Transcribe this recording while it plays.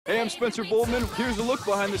I'm Spencer Boldman. Here's a look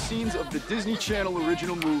behind the scenes of the Disney Channel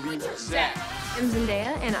original movie, Zapped. I'm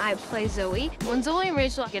Zendaya, and I play Zoe. When Zoe and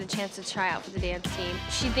Rachel get a chance to try out for the dance team,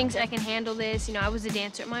 she thinks I can handle this. You know, I was a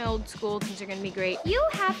dancer at my old school. Things are gonna be great. You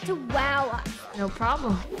have to wow us. No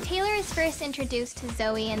problem. Taylor is first introduced to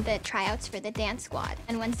Zoe in the tryouts for the dance squad.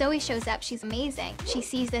 And when Zoe shows up, she's amazing. She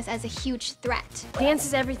sees this as a huge threat. Dance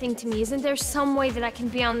is everything to me. Isn't there some way that I can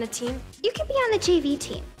be on the team? You can be on the JV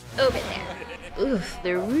team, over there. Oof,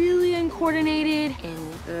 they're really uncoordinated,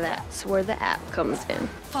 and that's where the app comes in.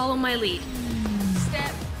 Follow my lead. Step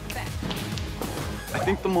back. I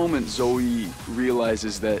think the moment Zoe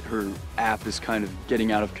realizes that her app is kind of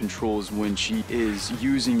getting out of control is when she is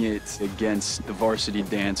using it against the varsity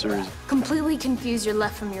dancers. Completely confuse your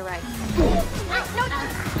left from your right.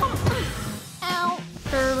 Ow.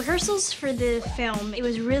 For rehearsals for the film, it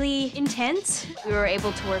was really intense. We were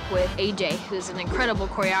able to work with AJ, who's an incredible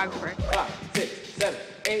choreographer. 5, 6, 7,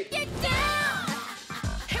 8.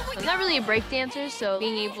 I'm not really a break dancer, so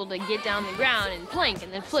being able to get down the ground and plank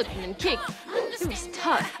and then flip and then kick, it was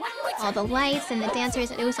tough. All the lights and the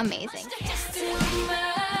dancers, it was amazing.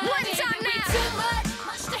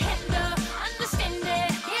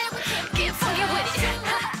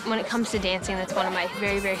 When it comes to dancing, that's one of my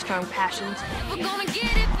very, very strong passions.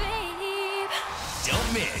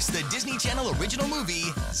 Don't miss the Disney Channel original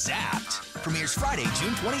movie, Zapped. Premieres Friday,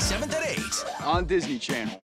 June 27th at 8. On Disney Channel.